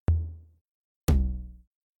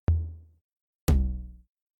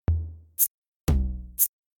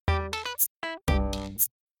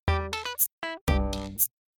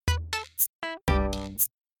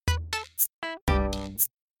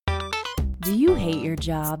Do you hate your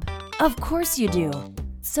job? Of course you do.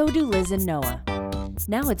 So do Liz and Noah.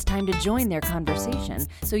 Now it's time to join their conversation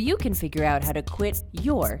so you can figure out how to quit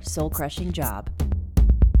your soul-crushing job.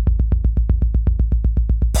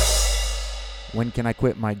 When Can I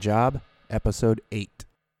Quit My Job? Episode 8.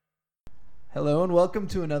 Hello and welcome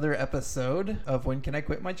to another episode of When Can I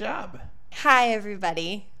Quit My Job? Hi,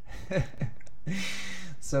 everybody.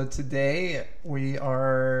 So today we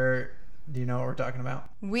are, do you know what we're talking about?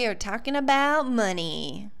 We are talking about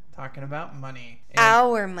money. Talking about money. And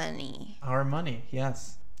Our money. Our money,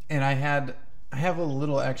 yes. And I have a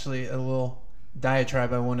little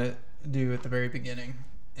diatribe I want to do at the very beginning.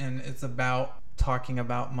 And it's about talking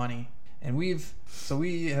about money. And we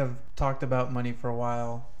have talked about money for a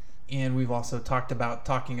while. And we've also talked about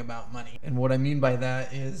talking about money. And what I mean by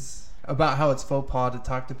that is about how it's faux pas to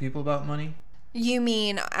talk to people about money. You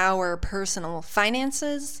mean our personal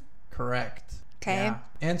finances? Correct. Okay. Yeah.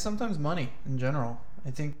 And sometimes money in general.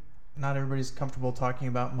 I think not everybody's comfortable talking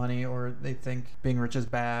about money, or they think being rich is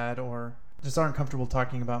bad, or just aren't comfortable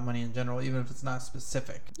talking about money in general, even if it's not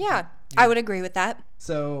specific. Yeah, I would agree with that.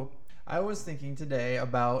 So I was thinking today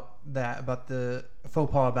about the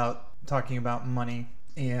faux pas about talking about money.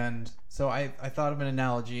 And so I thought of an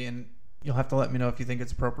analogy, and you'll have to let me know if you think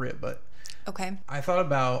it's appropriate, but Okay. I thought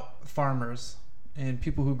about farmers and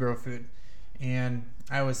people who grow food. And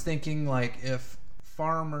I was thinking, like, if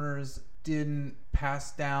farmers didn't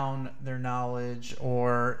pass down their knowledge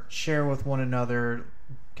or share with one another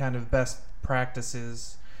kind of best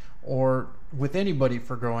practices, or with anybody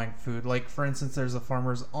for growing food. Like, for instance, there's a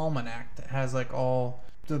farmer's almanac that has like all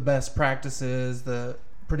the best practices, the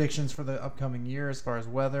predictions for the upcoming year as far as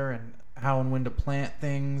weather and how and when to plant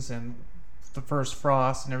things and the first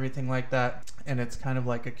frost and everything like that. And it's kind of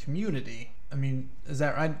like a community. I mean,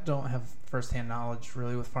 I don't have firsthand knowledge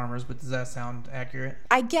really with farmers, but does that sound accurate?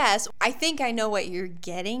 I guess. I think I know what you're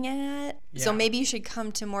getting at. Yeah. So maybe you should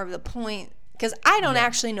come to more of the point, because I don't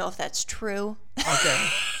actually know if that's true. Okay.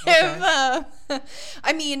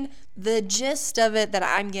 I mean, the gist of it that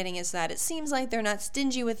I'm getting is that it seems like they're not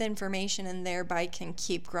stingy with information and thereby can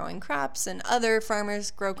keep growing crops, and other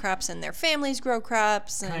farmers grow crops and their families grow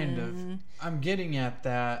crops. And Kind of. I'm getting at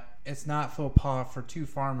that it's not faux pas for two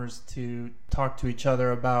farmers to talk to each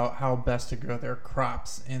other about how best to grow their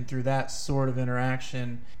crops. And through that sort of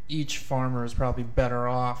interaction, each farmer is probably better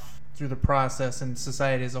off through the process, and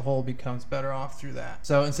society as a whole becomes better off through that.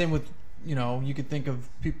 So, and same with, you could think of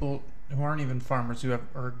people who aren't even farmers, who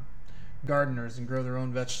are gardeners and grow their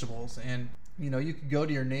own vegetables. And you could go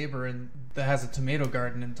to your neighbor that has a tomato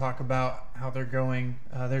garden and talk about how they're growing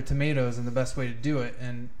their tomatoes and the best way to do it.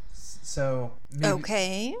 And so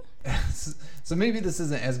okay. So maybe this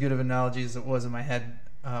isn't as good of an analogy as it was in my head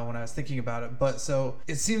when I was thinking about it. But so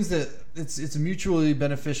it seems that it's a mutually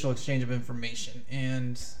beneficial exchange of information,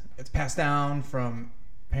 and it's passed down from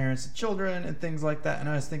parents to children and things like that. And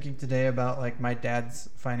I was thinking today about like my dad's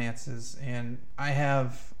finances, and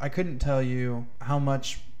I couldn't tell you how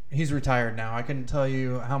much. He's retired now. I couldn't tell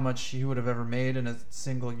you how much he would have ever made in a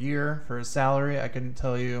single year for his salary. I couldn't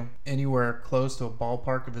tell you anywhere close to a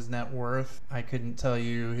ballpark of his net worth. I couldn't tell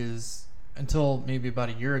you until maybe about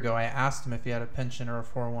a year ago. I asked him if he had a pension or a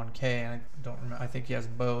 401k, and I don't remember. I think he has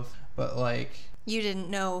both. But you didn't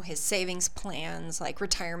know his savings plans, like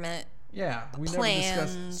retirement. Yeah, we plans. Never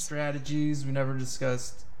discussed strategies. We never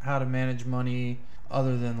discussed how to manage money,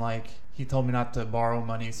 other than he told me not to borrow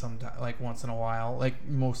money once in a while.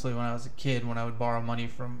 Mostly when I was a kid, when I would borrow money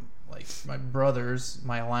from my brothers,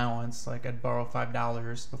 my allowance, I'd borrow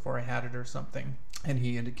 $5 before I had it or something. And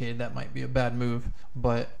he indicated that might be a bad move.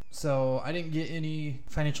 But so I didn't get any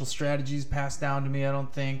financial strategies passed down to me, I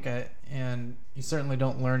don't think. And you certainly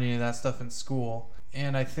don't learn any of that stuff in school.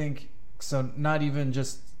 And I think, so not even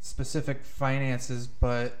just specific finances,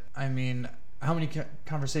 but I mean, how many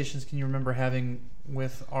conversations can you remember having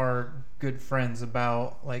with our good friends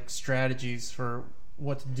about strategies for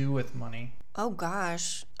what to do with money? Oh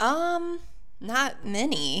gosh. Not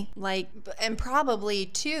many. And probably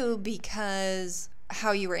too, because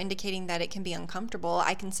how you were indicating that it can be uncomfortable.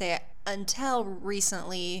 I can say until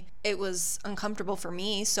recently it was uncomfortable for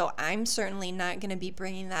me, so I'm certainly not going to be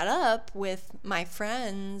bringing that up with my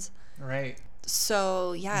friends. Right.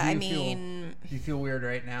 So, yeah, do you feel weird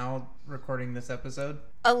right now recording this episode?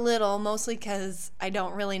 A little, mostly because I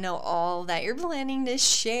don't really know all that you're planning to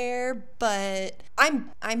share, but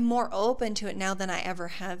I'm more open to it now than I ever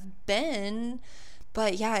have been,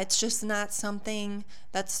 But yeah, it's just not something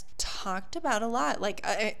that's talked about a lot. Like,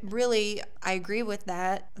 I agree with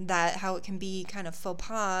that how it can be kind of faux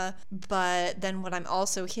pas. But then what I'm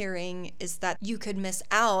also hearing is that you could miss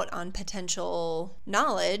out on potential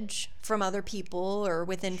knowledge from other people or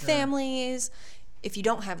within families if you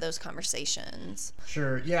don't have those conversations.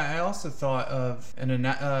 Sure. Yeah, I also thought of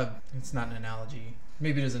it's not an analogy.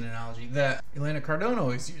 Maybe it is an analogy that Elena Cardone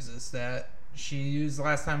always uses, that she used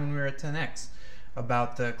last time when we were at 10X,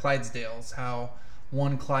 about the Clydesdales, how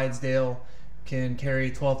one Clydesdale can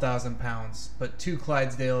carry 12,000 pounds, but two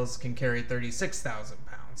Clydesdales can carry 36,000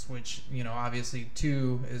 pounds, which, obviously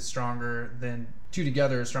two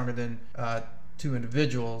together is stronger than two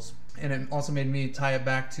individuals. And it also made me tie it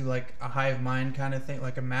back to like a hive mind kind of thing,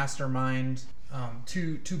 like a mastermind.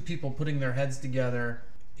 Two people putting their heads together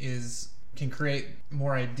can create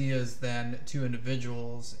more ideas than two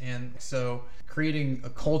individuals. And so creating a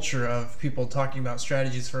culture of people talking about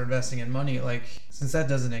strategies for investing in money, like, since that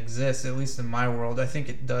doesn't exist, at least in my world, I think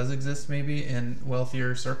it does exist maybe in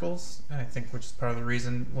wealthier circles, I think, which is part of the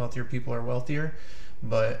reason wealthier people are wealthier.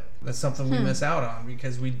 But that's something we miss out on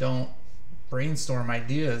because we don't brainstorm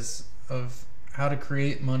ideas of how to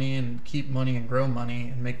create money and keep money and grow money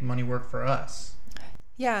and make money work for us.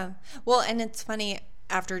 Yeah. Well, and it's funny,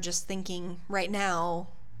 after just thinking right now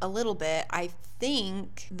a little bit, I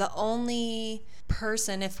think the only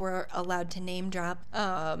person, if we're allowed to name drop,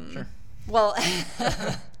 Sure. Well,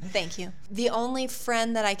 thank you. The only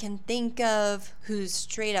friend that I can think of who's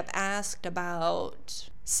straight up asked about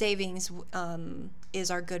savings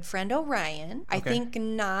is our good friend Orion. I think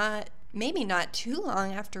maybe not too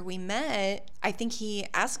long after we met, I think he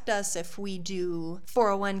asked us if we do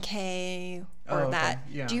 401k or that.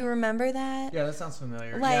 Yeah. Do you remember that? Yeah, that sounds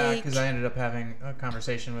familiar. Like, because I ended up having a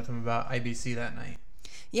conversation with him about IBC that night.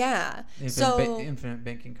 Yeah. Infinite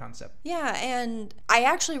banking concept. Yeah, and I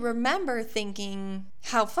actually remember thinking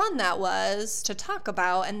how fun that was to talk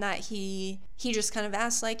about, and that he just kind of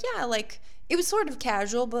asked, like, yeah, like, it was sort of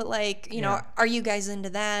casual, but like, are you guys into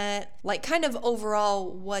that? Like, kind of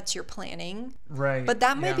overall, what's your planning? Right. But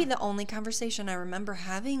that might be the only conversation I remember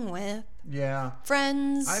having with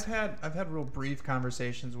friends. I've had real brief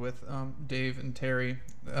conversations with Dave and Terry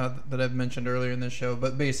that I've mentioned earlier in this show,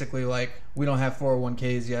 but basically, like, we don't have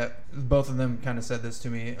 401ks yet. Both of them kind of said this to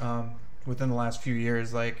me within the last few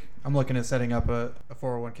years. Like, I'm looking at setting up a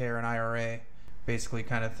 401k or an IRA, basically,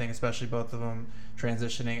 kind of thing, especially both of them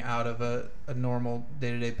transitioning out of a normal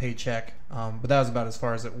day-to-day paycheck. But that was about as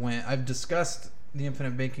far as it went. I've discussed the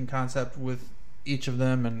infinite banking concept with each of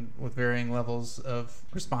them and with varying levels of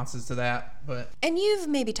responses to that. And you've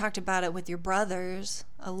maybe talked about it with your brothers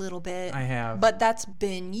a little bit. I have. But that's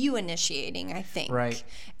been you initiating, I think. Right.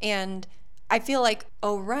 And I feel like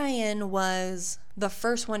Orion was the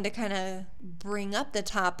first one to kind of bring up the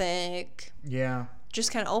topic. Yeah.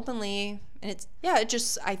 Just kind of openly. And it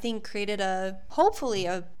just, I think, created hopefully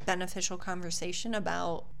a beneficial conversation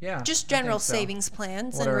about just general savings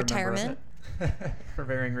plans and retirement. For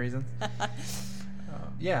varying reasons.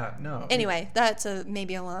 Anyway, that's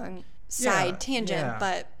maybe a long side tangent,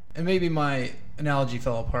 but... And maybe my analogy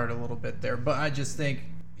fell apart a little bit there, but I just think,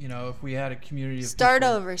 if we had a community of Start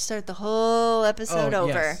the whole episode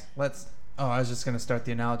over. Yes. I was just going to start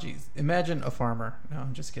the analogy. Imagine a farmer. No,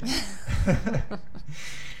 I'm just kidding.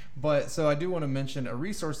 But so I do want to mention a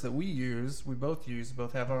resource that we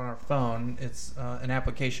both have on our phone. It's an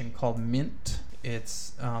application called Mint.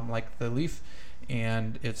 It's like the leaf,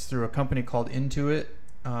 and it's through a company called Intuit,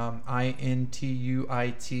 Intuit.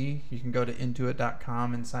 You can go to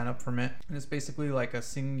intuit.com and sign up for Mint. And it's basically like a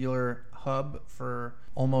singular hub for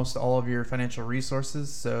almost all of your financial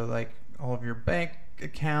resources. So like all of your bank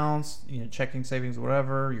accounts, checking, savings,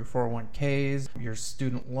 whatever, your 401ks, your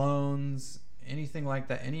student loans, anything like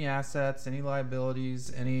that, any assets, any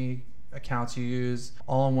liabilities, any accounts you use,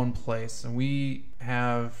 all in one place. And we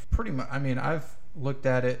have pretty much, I've looked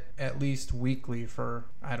at it at least weekly for,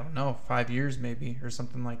 5 years maybe, or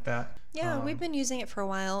something like that. Yeah, we've been using it for a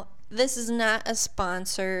while. This is not a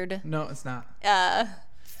sponsored... No, it's not.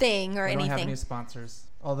 ...thing or anything. We don't have any sponsors.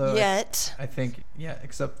 Although yet. I think,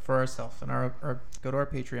 except for ourselves and our go to our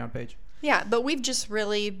Patreon page. Yeah, but we've just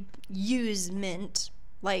really used Mint,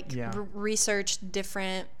 researched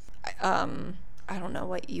different, I don't know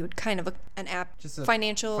what you would kind of an app, just a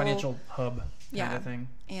financial hub kind of thing.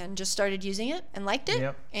 And just started using it and liked it.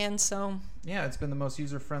 Yep. And so... Yeah, it's been the most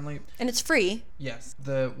user-friendly. And it's free. Yes.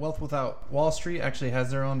 The Wealth Without Wall Street actually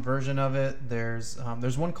has their own version of it. There's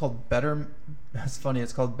one called Better. That's funny.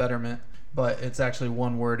 It's called Betterment, but it's actually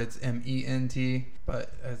one word. It's MENT,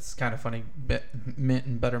 but it's kind of funny. Mint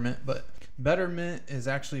and Betterment. But Betterment is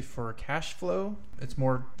actually for cash flow. It's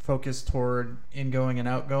more focused toward ingoing and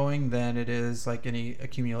outgoing than it is like any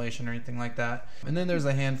accumulation or anything like that. And then there's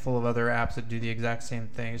a handful of other apps that do the exact same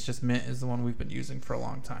thing. It's just Mint is the one we've been using for a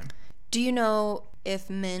long time. Do you know if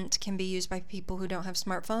Mint can be used by people who don't have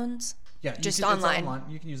smartphones? Yeah, just online.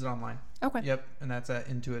 You can use it online. Okay. Yep, and that's at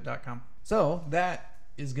intuit.com. So that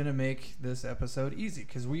is going to make this episode easy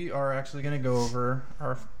because we are actually going to go over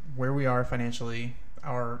where we are financially,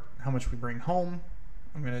 how much we bring home.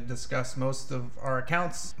 I'm going to discuss most of our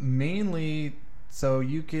accounts, mainly so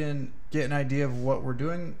you can get an idea of what we're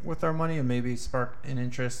doing with our money and maybe spark an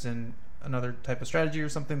interest in another type of strategy or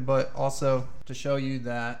something, but also to show you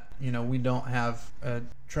that, we don't have a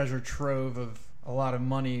treasure trove of a lot of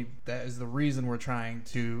money. That is the reason we're trying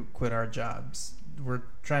to quit our jobs. We're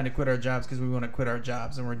trying to quit our jobs because we want to quit our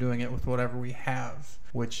jobs, and we're doing it with whatever we have,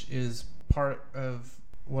 which is part of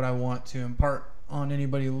what I want to impart on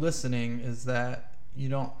anybody listening, is that you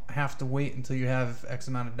don't have to wait until you have X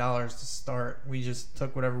amount of dollars to start. We just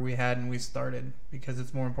took whatever we had and we started, because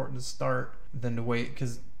it's more important to start than to wait,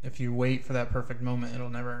 because if you wait for that perfect moment, it'll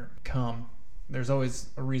never come. There's always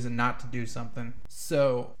a reason not to do something.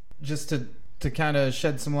 So just to kind of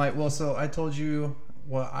shed some light, so I told you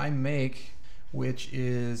what I make, which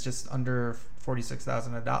is just under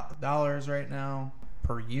 $46,000 right now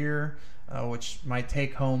per year, which my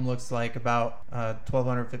take home looks like about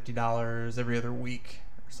 $1,250 every other week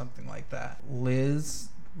or something like that. Liz,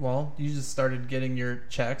 you just started getting your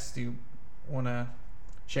checks. Do you want to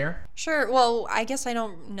share? Sure. Well, I guess I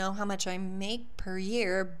don't know how much I make per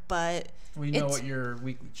year, but you know what your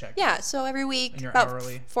weekly check is. Yeah, so every week and your about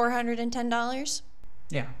hourly. $410.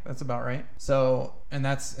 Yeah, that's about right. So, and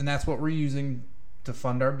that's what we're using to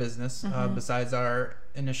fund our business, besides our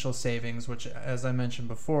initial savings, which, as I mentioned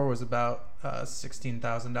before, was about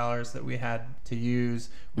 $16,000 that we had to use.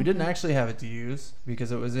 We didn't actually have it to use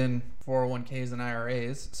because it was in 401ks and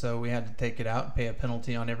IRAs, so we had to take it out and pay a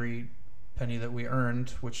penalty on every penny that we earned,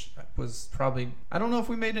 which was probably, I don't know if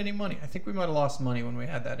we made any money. I think we might have lost money when we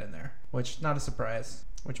had that in there, which, not a surprise,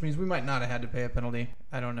 which means we might not have had to pay a penalty.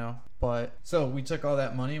 I don't know. But so we took all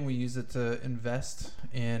that money and we used it to invest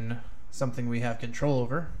in something we have control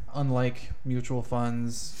over, unlike mutual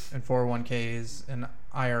funds and 401ks and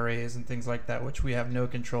IRAs and things like that, which we have no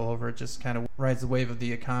control over. It just kind of rides the wave of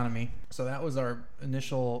the economy. So that was our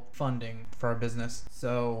initial funding for our business.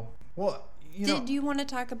 So, Did you want to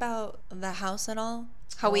talk about the house at all?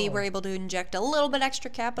 How we were able to inject a little bit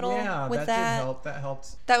extra capital with that? Yeah, did help. That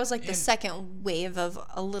helped. That was like the second wave of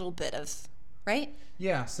a little bit of, right?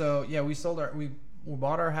 Yeah. So we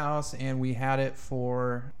bought our house and we had it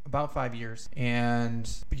for about 5 years. And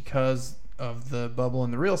because of the bubble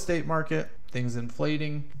in the real estate market, things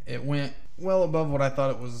inflating, it went well above what I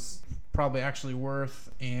thought it was probably actually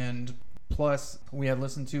worth. And plus, we had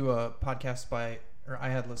listened to a podcast by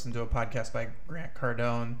Grant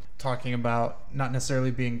Cardone talking about not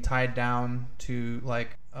necessarily being tied down to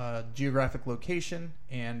like a geographic location,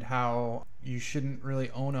 and how you shouldn't really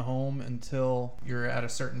own a home until you're at a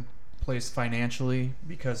certain place financially,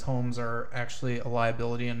 because homes are actually a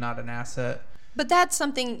liability and not an asset. But that's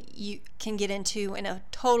something you can get into in a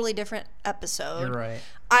totally different episode. You're right.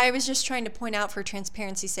 I was just trying to point out, for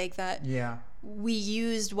transparency's sake, that yeah, we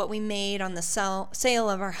used what we made on the sale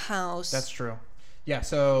of our house. That's true. Yeah,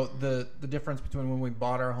 so the difference between when we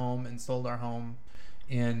bought our home and sold our home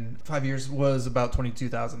in 5 years was about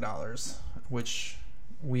 $22,000, which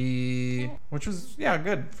was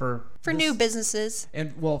good for new businesses,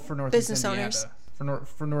 and for Northeast business Indiana. owners.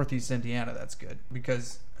 For Northeast Indiana, that's good,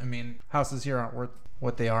 because houses here aren't worth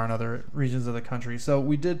what they are in other regions of the country. So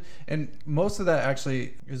we did, and most of that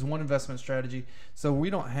actually is one investment strategy. So we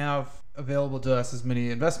don't have available to us as many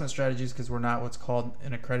investment strategies because we're not what's called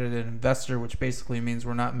an accredited investor, which basically means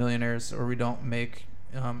we're not millionaires, or we don't make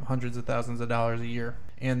hundreds of thousands of dollars a year.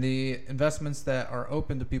 And the investments that are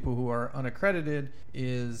open to people who are unaccredited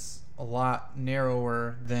is a lot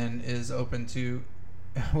narrower than is open to,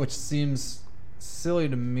 which seems silly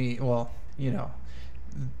to me. Well,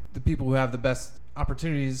 the people who have the best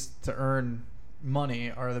opportunities to earn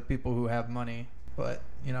money are the people who have money, but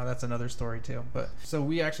that's another story too. But so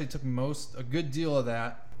we actually took a good deal of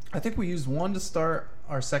that. I think we used one to start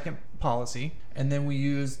our second policy, and then we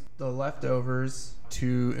used the leftovers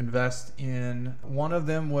to invest in. One of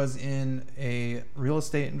them was in a real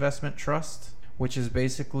estate investment trust, which is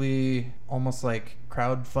basically almost like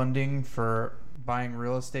crowdfunding for buying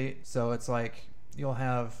real estate. So it's like you'll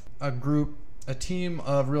have a team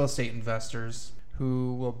of real estate investors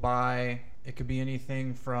who will buy, it could be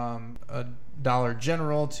anything from a Dollar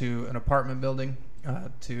General to an apartment building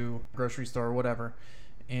to a grocery store or whatever.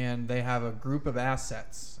 and they have a group of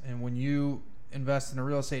assets. And when you invest in a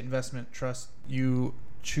real estate investment trust, you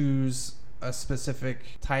choose a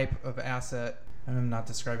specific type of asset. I'm not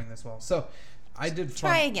describing this well. So I did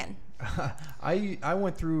Try again. I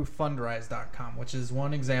went through Fundrise.com, which is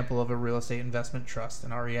one example of a real estate investment trust,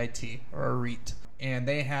 an REIT or a REIT. And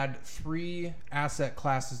they had 3 asset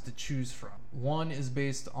classes to choose from. One is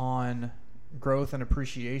based on growth and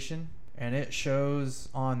appreciation, and it shows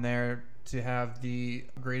on there to have the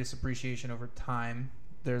greatest appreciation over time.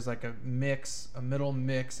 There's like a middle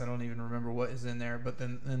mix. I don't even remember what is in there, but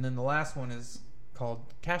then the last one is called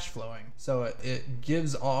cash flowing. So it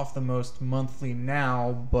gives off the most monthly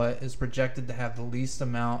now, but is projected to have the least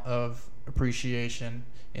amount of appreciation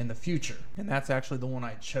in the future. And that's actually the one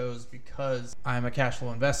I chose because I'm a cash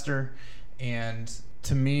flow investor, and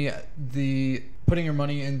to me, the putting your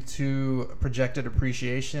money into projected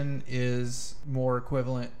appreciation is more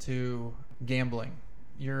equivalent to gambling.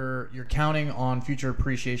 You're counting on future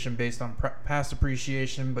appreciation based on past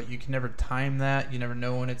appreciation, but you can never time that. You never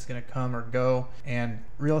know when it's going to come or go. And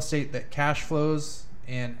real estate that cash flows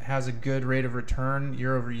and has a good rate of return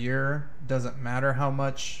year over year doesn't matter how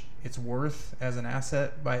much it's worth as an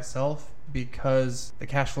asset by itself, because the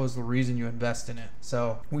cash flow is the reason you invest in it.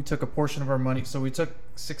 So we took a portion of our money. So we took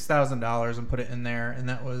 $6,000 and put it in there, and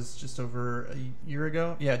that was just over a year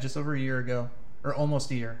ago. Yeah, just over a year ago, or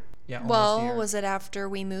almost a year. Yeah, almost a year. Was it after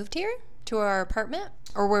we moved here to our apartment,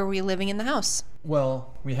 or were we living in the house?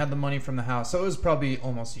 Well, we had the money from the house, so it was probably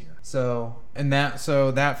almost a year. So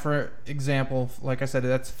that for example, like I said,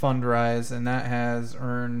 that's Fundrise, and that has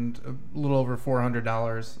earned a little over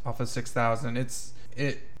 $400 off of $6,000.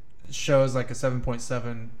 It shows like a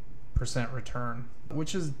 7.7% return,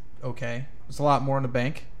 which is okay. It's a lot more in the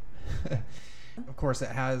bank. Of course, it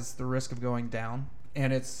has the risk of going down,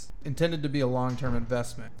 and it's intended to be a long-term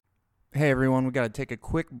investment. Hey everyone, we got to take a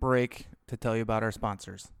quick break to tell you about our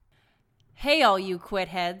sponsors. Hey, all you quit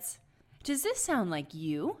heads. Does this sound like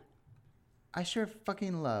you? I sure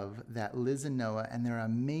fucking love that Liz and Noah and their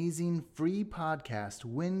amazing free podcast,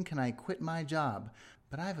 When Can I Quit My Job?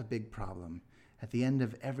 But I have a big problem. At the end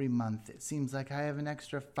of every month, it seems like I have an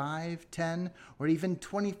extra $5, $10, or even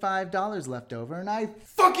 $25 left over, and I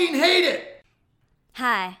fucking hate it!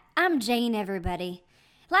 Hi, I'm Jane, everybody.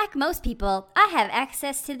 Like most people, I have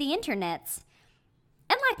access to the internets.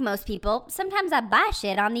 And like most people, sometimes I buy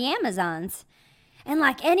shit on the Amazons. And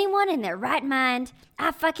like anyone in their right mind,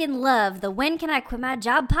 I fucking love the When Can I Quit My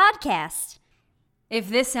Job podcast. If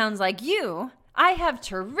this sounds like you, I have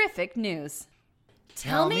terrific news.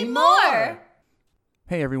 Tell me more!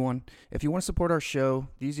 Hey everyone, if you want to support our show,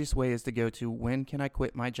 the easiest way is to go to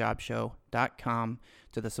whencaniquitmyjobshow.com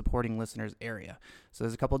to the supporting listeners area. So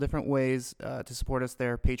there's a couple different ways to support us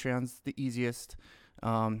there. Patreon's the easiest.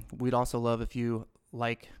 We'd also love if you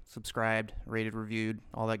subscribed, rated, reviewed,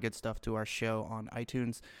 all that good stuff to our show on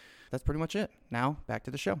iTunes. That's pretty much it. Now, back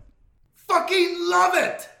to the show. Fucking love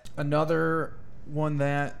it! Another one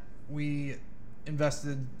that we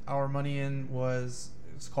invested our money in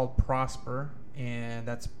it's called Prosper, and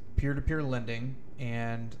that's peer-to-peer lending.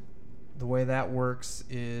 And the way that works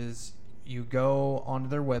is you go onto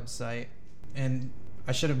their website, and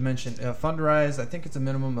I should have mentioned Fundrise, I think it's a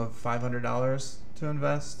minimum of $500 to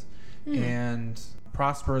invest, and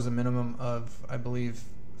Prosper is a minimum of, I believe,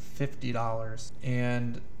 $50.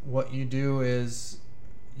 And what you do is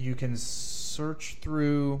you can search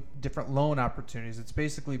through different loan opportunities. It's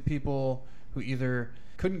basically people who either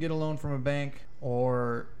couldn't get a loan from a bank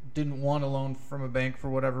or didn't want a loan from a bank for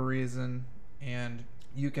whatever reason, and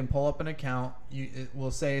you can pull up an account. It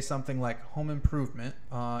will say something like home improvement.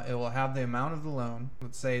 It will have the amount of the loan,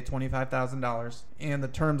 let's say $25,000, and the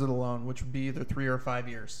terms of the loan, which would be either 3 or 5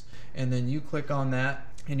 years. And then you click on that,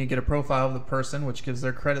 and you get a profile of the person, which gives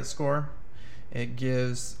their credit score. It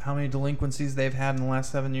gives how many delinquencies they've had in the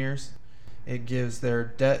last 7 years. It gives their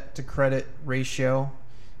debt to credit ratio.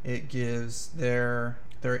 It gives their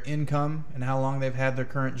income and how long they've had their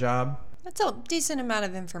current job. That's a decent amount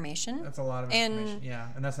of information. That's a lot of information, yeah.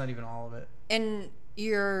 And that's not even all of it. And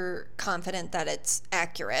you're confident that it's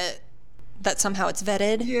accurate, that somehow it's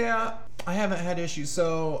vetted? Yeah, I haven't had issues.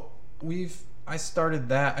 So I started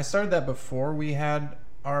that before we had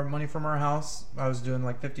our money from our house. I was doing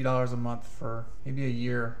like $50 a month for maybe a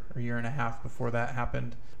year or year and a half before that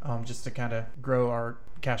happened, just to kind of grow our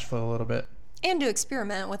cash flow a little bit. And to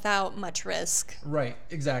experiment without much risk. Right,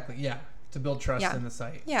 exactly, yeah. To build trust in the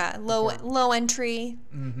site. Yeah, low entry,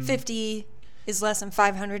 50 is less than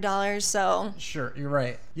 $500, so. Sure, you're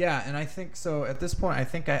right. Yeah, and I think, so at this point,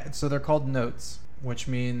 so they're called notes, which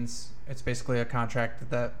means it's basically a contract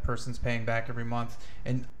that person's paying back every month.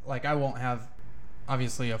 And like, I won't have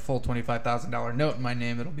obviously a full $25,000 note in my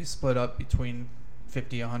name. It'll be split up between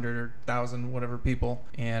 50, 100, or 1,000, whatever people.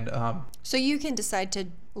 And So you can decide to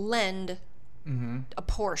lend a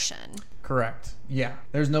portion. correct. Yeah.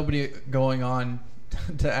 There's nobody going on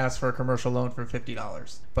to ask for a commercial loan for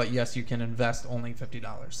 $50. But yes, you can invest only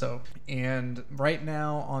 $50. So, and right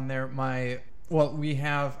now on there, we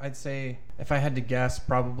have, I'd say, if I had to guess,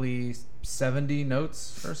 probably 70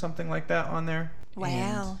 notes or something like that on there.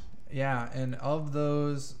 Wow. And of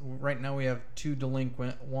those, right now we have 2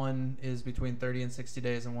 delinquent. One is between 30 and 60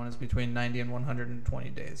 days, and one is between 90 and 120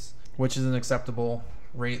 days, which is an acceptable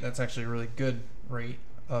rate. That's actually a really good rate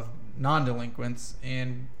of non-delinquents.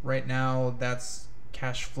 And right now, that's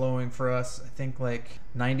cash flowing for us, I think, like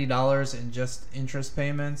 $90 in just interest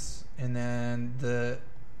payments. And then the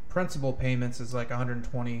principal payments is like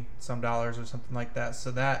 $120 some or something like that.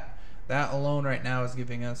 So that alone right now is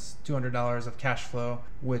giving us $200 of cash flow,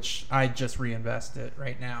 which I just reinvest it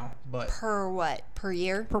right now. But Per what? Per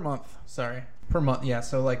year? per month, sorry. Per month, yeah.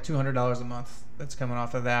 So like $200 a month that's coming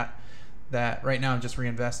off of that right now I'm just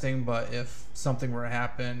reinvesting. But if something were to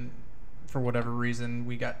happen for whatever reason,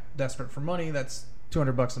 we got desperate for money, that's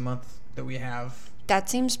 $200 a month that we have. That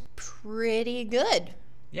seems pretty good.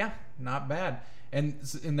 Yeah, not bad. And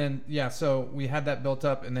then, yeah, so we had that built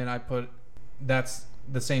up, and then that's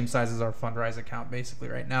the same size as our Fundrise account basically.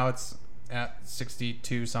 Right now it's at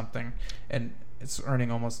 62 something, and it's earning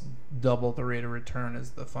almost double the rate of return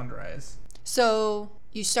as the Fundrise. So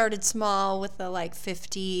you started small with the like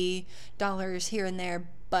 $50 here and there,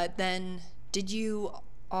 but then did you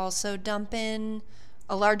also dump in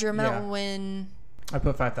a larger amount Yeah. when... I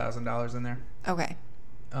put $5,000 in there. Okay.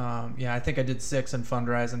 I think I did 6 in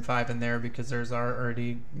Fundrise and 5 in there because there's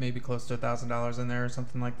already maybe close to $1,000 in there or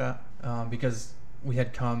something like that. Because we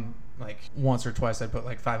had come like once or twice, I'd put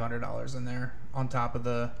like $500 in there on top of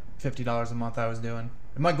the $50 a month I was doing.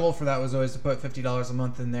 And my goal for that was always to put $50 a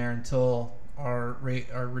month in there until our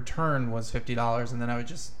return was $50, and then I would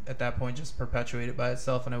just at that point just perpetuate it by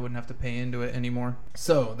itself, and I wouldn't have to pay into it anymore.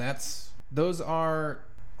 So those are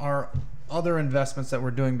our other investments that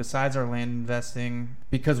we're doing besides our land investing,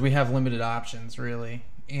 because we have limited options really.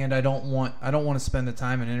 And I don't want to spend the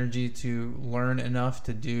time and energy to learn enough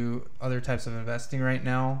to do other types of investing right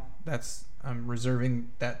now. I'm reserving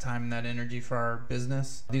that time and that energy for our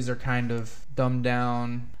business. These are kind of dumbed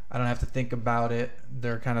down. I don't have to think about it.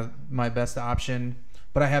 They're kind of my best option,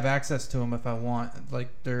 but I have access to them if I want. Like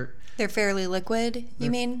they're fairly liquid, you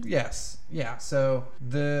mean? Yes. Yeah. So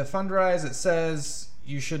the Fundrise, it says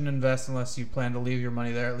you shouldn't invest unless you plan to leave your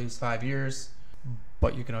money there at least 5 years,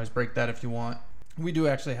 but you can always break that if you want. We do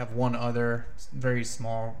actually have one other very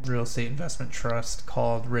small real estate investment trust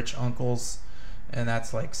called Rich Uncles, and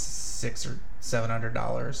that's like $600 or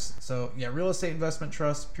 $700. So yeah, real estate investment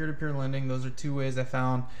trust, peer-to-peer lending. Those are 2 ways I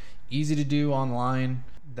found easy to do online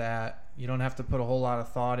that you don't have to put a whole lot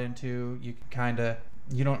of thought into. You can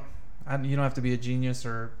you don't have to be a genius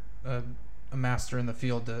or a master in the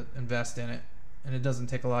field to invest in it, and it doesn't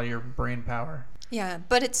take a lot of your brain power. Yeah,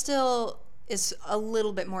 but it still is a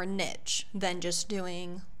little bit more niche than just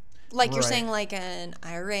doing, like you're Right. saying, like an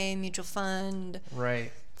IRA, mutual fund,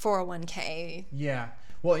 Right. 401k. Yeah.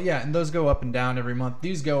 Well, yeah, and those go up and down every month.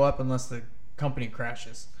 These go up unless the company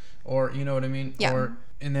crashes, or you know what I mean. Yeah.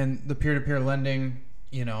 And then the peer-to-peer lending,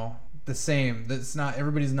 the same.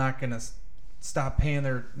 Everybody's not gonna stop paying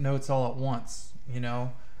their notes all at once,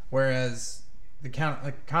 Whereas the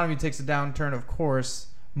economy takes a downturn, of course,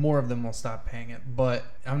 more of them will stop paying it. But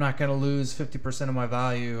I'm not gonna lose 50% of my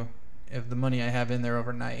value if the money I have in there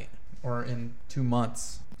overnight or in 2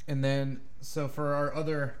 months. And then, so for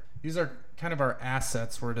these are kind of our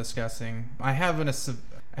assets we're discussing. I have a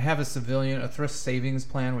thrift savings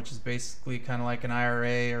plan, which is basically kind of like an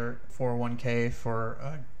IRA or 401k for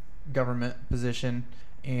a government position.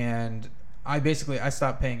 And I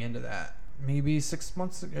stopped paying into that maybe 6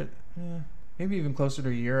 months ago, maybe even closer to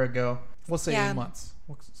a year ago. We'll say 8 months.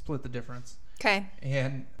 We'll split the difference. Okay.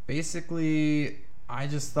 And basically, I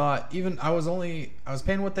just thought, I was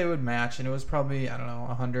paying what they would match, and it was probably, I don't know,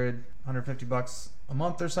 $150 a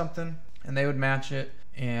month or something, and they would match it.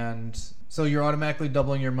 And so you're automatically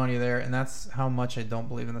doubling your money there, and that's how much I don't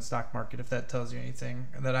believe in the stock market, if that tells you anything.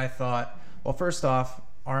 That I thought, well, first off,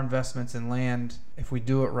 our investments in land, if we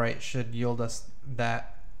do it right, should yield us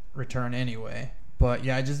that return anyway. But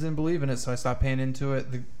yeah, I just didn't believe in it, so I stopped paying into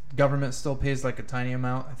it. The government still pays like a tiny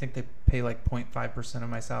amount. I think they pay like 0.5% of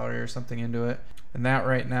my salary or something into it. And that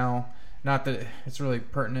right now, not that it's really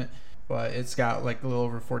pertinent, but it's got like a little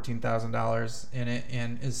over $14,000 in it.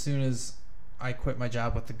 And as soon as I quit my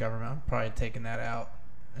job with the government, I'm probably taking that out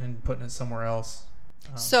and putting it somewhere else.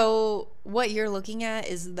 So what you're looking at,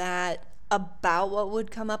 is that about what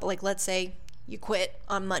would come up? Like, let's say you quit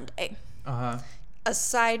on Monday.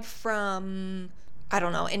 Aside from, I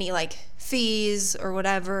don't know, any like fees or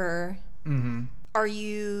whatever, are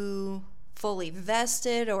you fully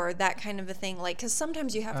vested or that kind of a thing? Like, because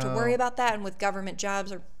sometimes you have to worry about that, and with government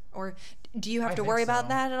jobs, or do you have to worry about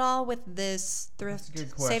that at all with this thrift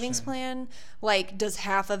savings plan? Like, does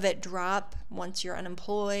half of it drop once you're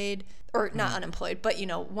unemployed, or not unemployed, but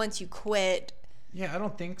once you quit? Yeah, I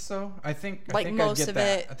don't think so. I think most of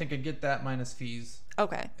it. I think I'd get that minus fees.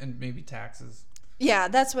 Okay. And maybe taxes. Yeah,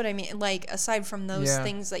 that's what I mean. Like, aside from those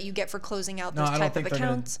things that you get for closing out those type of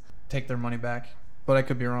accounts. Take their money back, but I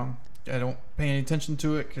could be wrong. I don't pay any attention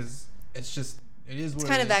to it because it is what it is. It's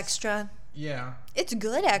kind of extra. Yeah. It's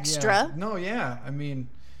good extra. Yeah. No, yeah. I mean,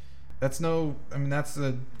 that's a good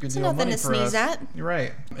deal of nothing money to for sneeze us. at. You're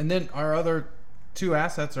right. And then our other two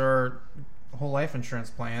assets are whole life insurance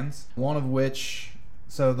plans. One of which,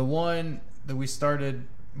 so the one that we started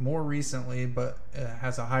more recently, but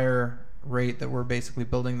has a higher rate that we're basically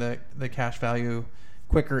building the cash value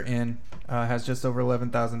quicker in, has just over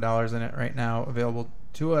 $11,000 in it right now available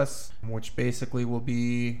to us, which basically will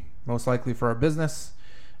be most likely for our business,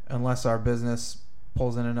 unless our business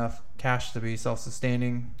pulls in enough cash to be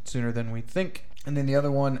self-sustaining sooner than we think. And then the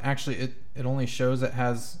other one, actually, it only shows it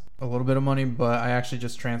has a little bit of money, but I actually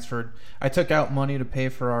just transferred. I took out money to pay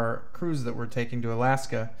for our cruise that we're taking to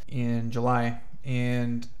Alaska in July,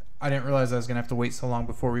 and I didn't realize I was going to have to wait so long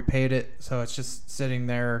before we paid it, so it's just sitting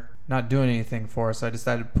there not doing anything for us. I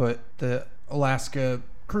decided to put the Alaska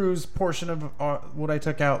cruise portion of what I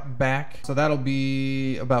took out back, so that'll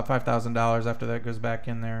be about $5,000 after that goes back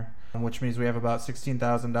in there, which means we have about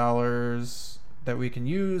 $16,000 that we can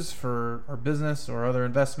use for our business or other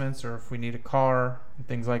investments, or if we need a car and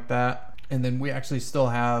things like that. And then we actually still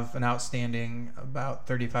have an outstanding about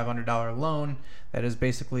 $3,500 loan that is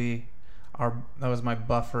basically that was my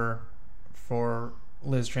buffer for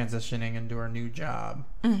Liz transitioning into her new job.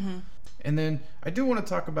 And then I do want to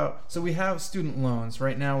talk about, so we have student loans.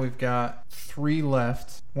 Right now we've got 3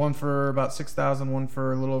 left. One for about $6,000, one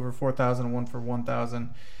for a little over $4,000, and one for $1,000.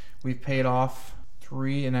 We've paid off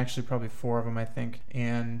 3, and actually probably 4 of them, I think.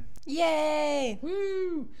 And yay!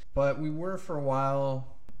 Woo! But we were for a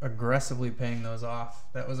while aggressively paying those off.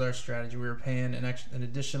 That was our strategy. We were paying an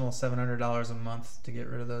additional $700 a month to get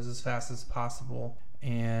rid of those as fast as possible.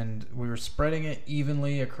 And we were spreading it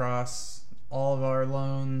evenly across all of our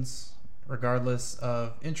loans, regardless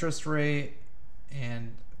of interest rate.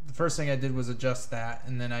 And the first thing I did was adjust that,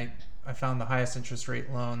 and then I found the highest interest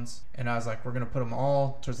rate loans, and I was like, we're going to put them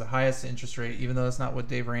all towards the highest interest rate, even though that's not what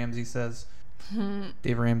Dave Ramsey says.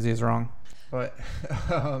 Dave Ramsey is wrong. But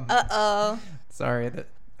sorry, that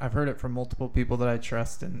I've heard it from multiple people that I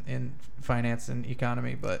trust in finance and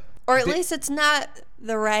economy, but or at least it's not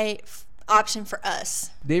the right option for us.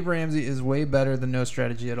 Dave Ramsey is way better than no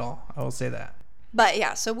strategy at all. I will say that. But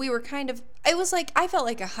yeah, so we were kind of, it was like, I felt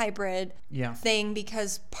like a hybrid thing,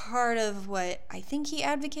 because part of what I think he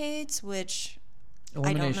advocates, which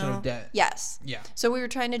elimination I don't know. Of debt. Yes. Yeah. So we were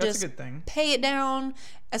trying to That's just a good thing. pay it down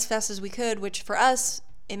as fast as we could, which for us,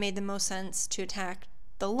 it made the most sense to attack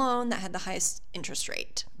the loan that had the highest interest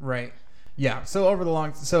rate. Right. Yeah. So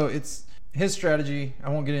it's his strategy. I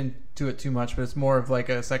won't get into it too much, but it's more of like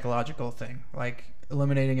a psychological thing, like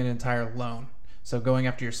eliminating an entire loan. So going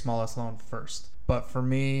after your smallest loan first. But for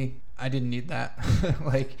me, I didn't need that.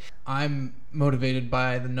 Like, I'm motivated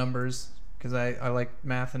by the numbers because I like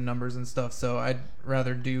math and numbers and stuff. So I'd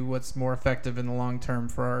rather do what's more effective in the long term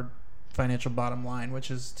for our financial bottom line,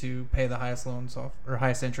 which is to pay the highest loans off, or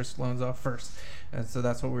highest interest loans off first. And so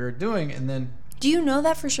that's what we were doing. And then, do you know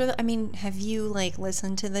that for sure? I mean, have you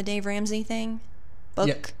listened to the Dave Ramsey thing book?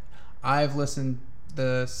 Yeah, I've listened.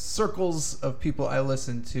 The circles of people I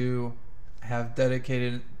listen to have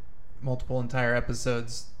dedicated multiple entire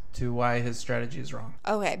episodes to why his strategy is wrong.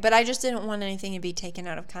 Okay, but I just didn't want anything to be taken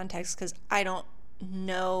out of context because I don't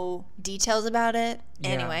know details about it.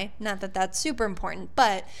 Anyway, not that that's super important,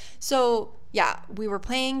 but so yeah, we were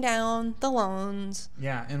paying down the loans.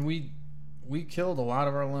 Yeah, and we killed a lot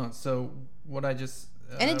of our loans. So what I just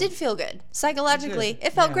and it did feel good psychologically.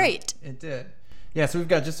 It felt great. It did. Yeah, so we've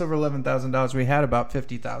got just over $11,000. We had about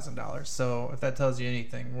 $50,000. So if that tells you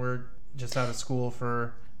anything, we're just out of school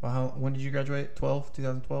for, well, when did you graduate?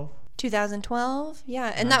 2012? 2012,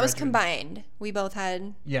 yeah. And that was combined. We both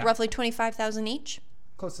had roughly $25,000 each.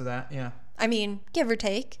 Close to that, yeah. I mean, give or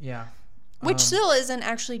take. Yeah. Which still isn't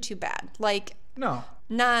actually too bad. Like, no.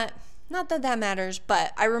 Not that matters,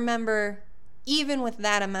 but I remember even with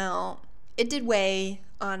that amount, it did weigh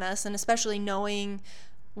on us, and especially knowing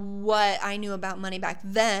what I knew about money back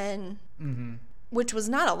then, which was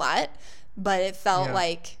not a lot, but it felt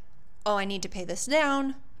like, oh, I need to pay this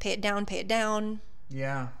down, pay it down, pay it down.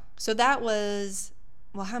 Yeah. So that was,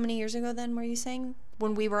 well, how many years ago then were you saying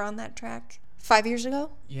when we were on that track? 5 years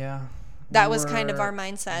ago? Yeah. That was kind of our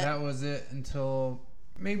mindset. That was it until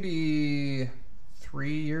maybe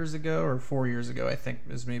 3 years ago or 4 years ago, I think,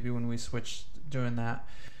 is maybe when we switched doing that.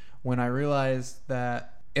 When I realized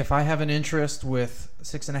that if I have an interest with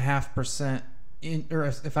 6.5%, or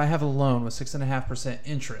if I have a loan with 6.5%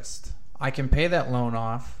 interest, I can pay that loan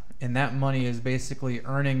off, and that money is basically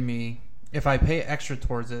earning me. If I pay extra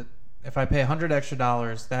towards it, if I pay $100 extra,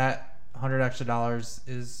 that $100 extra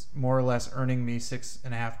is more or less earning me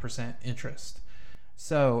 6.5% interest.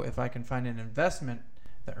 So if I can find an investment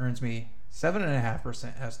that earns me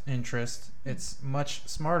 7.5% as interest, it's much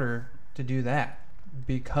smarter to do that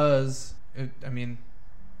because it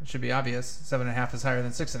should be obvious. 7.5 is higher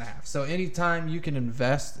than 6.5. So anytime you can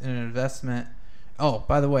invest in an investment. Oh,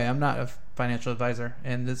 by the way, I'm not a financial advisor,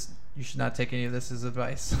 and you should not take any of this as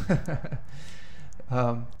advice.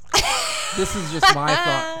 This is just my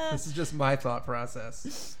thought. This is just my thought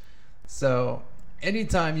process. So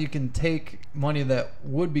anytime you can take money that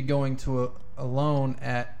would be going to a loan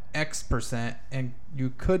at X% and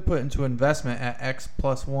you could put into investment at X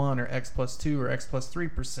plus 1 or X plus 2 or X plus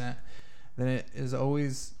 3%, then it is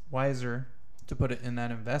always wiser to put it in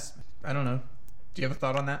that investment. I don't know. Do you have a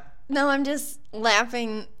thought on that? No, I'm just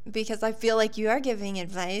laughing because I feel like you are giving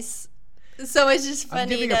advice. So it's just funny. I'm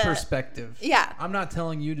giving a perspective. Yeah. I'm not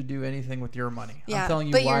telling you to do anything with your money. Yeah. I'm telling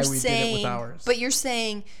you why we did it with ours. But you're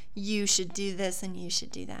saying you should do this and you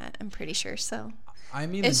should do that. I'm pretty sure. So I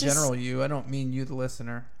mean the general you. I don't mean you, the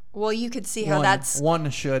listener. Well, you could see how one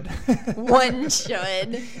should. One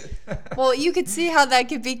should. Well, you could see how that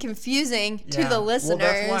could be confusing to the listeners.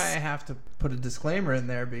 Well, that's why I have to put a disclaimer in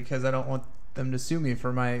there because I don't want them to sue me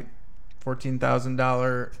for my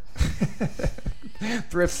 $14,000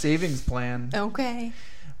 thrift savings plan. Okay.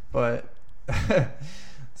 But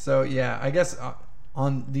so yeah, I guess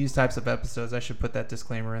on these types of episodes I should put that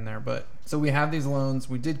disclaimer in there. But so we have these loans.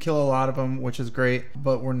 We did kill a lot of them, which is great,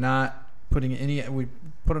 but we're not putting any. We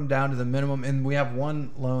put them down to the minimum, and we have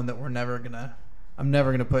one loan that I'm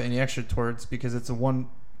never gonna put any extra towards because it's a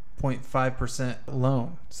 1.5%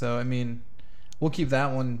 loan. So I mean, we'll keep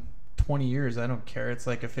that one 20 years. I don't care. It's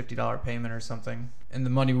like a $50 payment or something. And the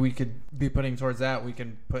money we could be putting towards that, we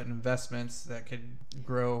can put in investments that could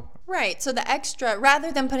grow. Right. So the extra,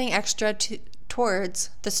 rather than putting extra towards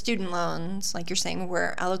the student loans, like you're saying,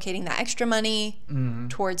 we're allocating that extra money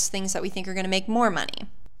towards things that we think are going to make more money.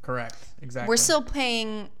 Correct. Exactly. We're still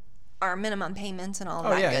paying our minimum payments and all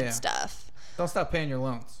of that good stuff. Don't stop paying your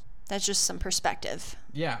loans. That's just some perspective.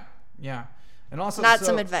 Yeah. Yeah. And also not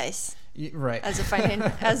some advice. Right.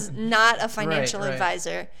 As not a financial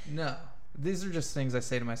advisor. No. These are just things I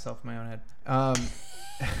say to myself in my own head.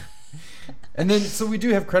 And then, so we do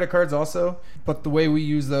have credit cards also, but the way we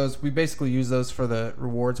use those, we basically use those for the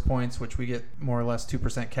rewards points, which we get more or less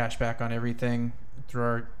 2% cash back on everything through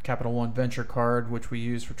our Capital One Venture card, which we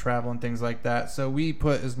use for travel and things like that. So we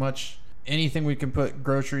put anything we can put,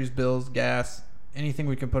 groceries, bills, gas, anything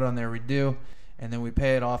we can put on there, we do. And then we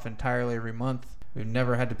pay it off entirely every month. We've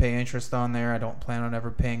never had to pay interest on there. I don't plan on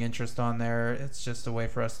ever paying interest on there. It's just a way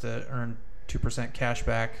for us to earn 2% cash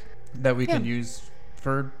back that we can use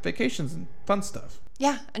for vacations and fun stuff.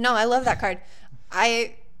 Yeah, no, I love that card.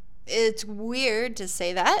 It's weird to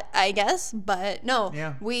say that, I guess, but no.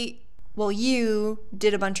 Yeah. You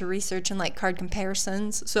did a bunch of research and like card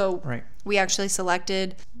comparisons. So we actually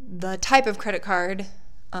selected the type of credit card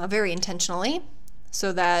very intentionally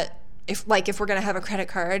so that if we're going to have a credit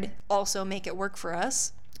card, also make it work for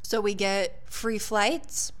us. So we get free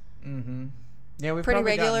flights. Mm-hmm. Yeah, we've pretty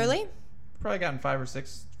regularly. Probably gotten 5 or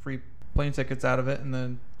 6 free plane tickets out of it in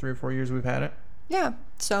the 3 or 4 years we've had it. Yeah.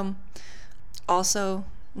 So also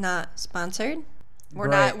not sponsored. We're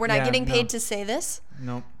not getting paid to say this.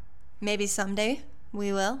 Nope. Maybe someday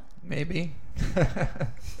we will. Maybe.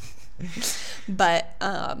 But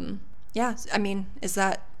yeah, I mean, is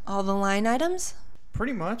that all the line items?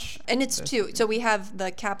 Pretty much. And it's two. So we have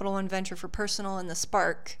the Capital One Venture for personal and the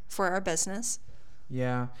Spark for our business.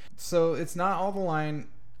 Yeah. So it's not all the line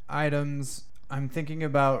items. I'm thinking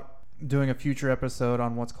about doing a future episode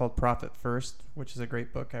on what's called Profit First, which is a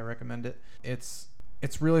great book. I recommend it. It's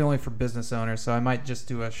really only for business owners, so I might just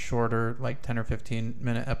do a shorter, like 10 or 15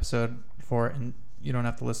 minute episode for it, and you don't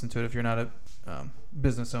have to listen to it if you're not a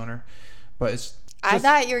business owner. But it's I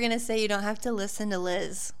thought you were going to say you don't have to listen to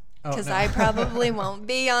Liz. Because I probably won't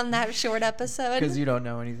be on that short episode. Because you don't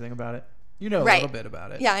know anything about it. You know a little bit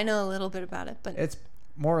about it. Yeah, I know a little bit about it. But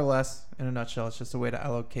more or less, in a nutshell, it's just a way to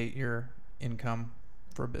allocate your income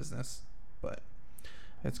for a business. But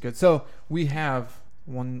it's good. So we have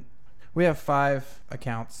 5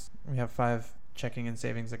 accounts. We have 5 checking and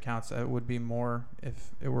savings accounts. It would be more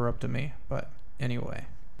if it were up to me. But anyway.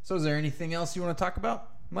 So is there anything else you want to talk about?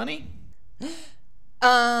 Money?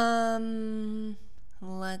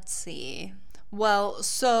 Let's see. Well,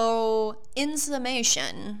 so in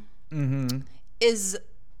summation, is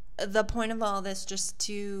the point of all this just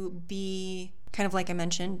to be kind of, like I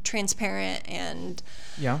mentioned, transparent and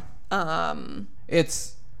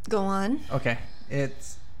it's go on. Okay.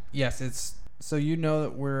 It's so you know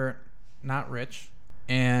that we're not rich,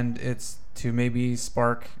 and it's to maybe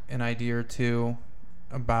spark an idea or two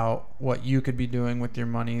about what you could be doing with your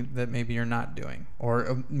money that maybe you're not doing,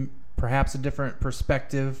 or perhaps a different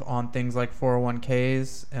perspective on things like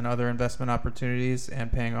 401ks and other investment opportunities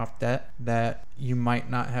and paying off debt that you might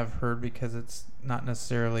not have heard because it's not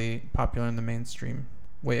necessarily popular in the mainstream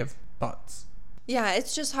way of thoughts. Yeah,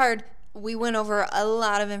 it's just hard. We went over a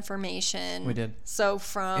lot of information. We did. So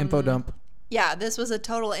from info dump. Yeah, this was a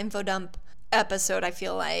total info dump episode, I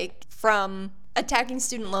feel like, from attacking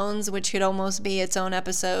student loans, which could almost be its own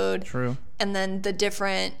episode. True. And then the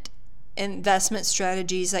different investment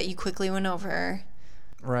strategies that you quickly went over.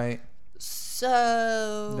 Right.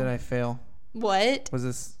 So did I fail? What? Was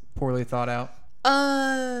this poorly thought out?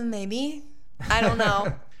 Maybe. I don't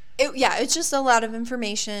know. It's just a lot of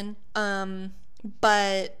information.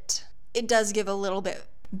 But it does give a little bit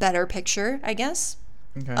better picture, I guess,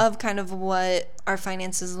 of kind of what our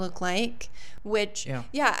finances look like, which,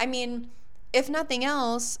 I mean, if nothing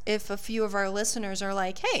else, if a few of our listeners are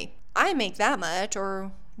like, hey, I make that much,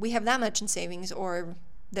 or we have that much in savings, or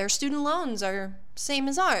their student loans are same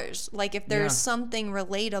as ours. Like, if there's something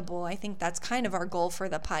relatable, I think that's kind of our goal for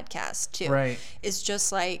the podcast too. Right. It's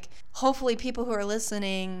just like, hopefully people who are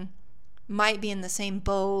listening might be in the same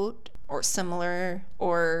boat or similar,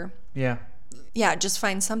 or just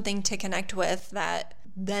find something to connect with that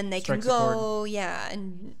then they can go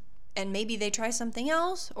and maybe they try something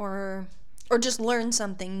else or just learn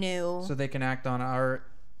something new. So they can act on our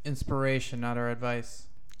inspiration, not our advice.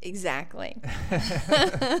 Exactly.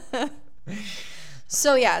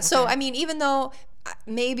 So I mean, even though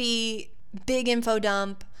maybe big info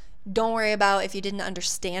dump, don't worry about if you didn't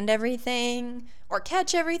understand everything or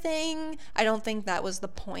catch everything. I don't think that was the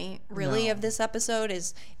point really of this episode,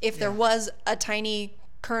 is if there was a tiny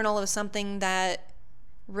kernel of something that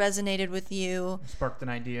resonated with you, sparked an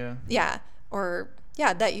idea. That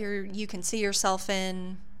you can see yourself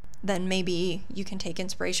in, then maybe you can take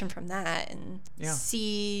inspiration from that and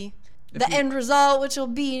see the end result, which will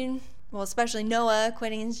be, well, especially Noah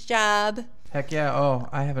quitting his job. Heck yeah. Oh,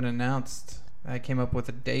 I haven't announced. I came up with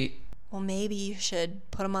a date. Well, maybe you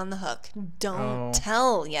should put them on the hook. Don't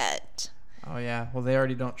tell yet. Oh, yeah. Well, they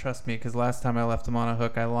already don't trust me because last time I left them on a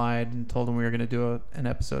hook, I lied and told them we were going to do an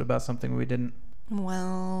episode about something we didn't.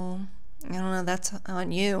 Well, I don't know. That's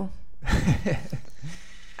on you. I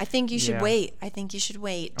think you should wait.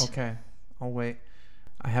 Okay. I'll wait.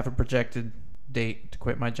 I have a projected date to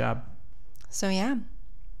quit my job. So, yeah.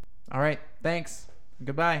 All right. Thanks.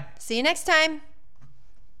 Goodbye. See you next time.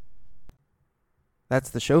 That's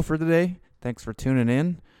the show for today. Thanks for tuning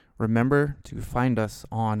in. Remember to find us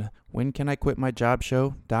on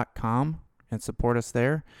whencaniquitmyjobshow.com and support us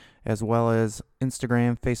there, as well as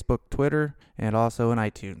Instagram, Facebook, Twitter, and also in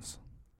iTunes.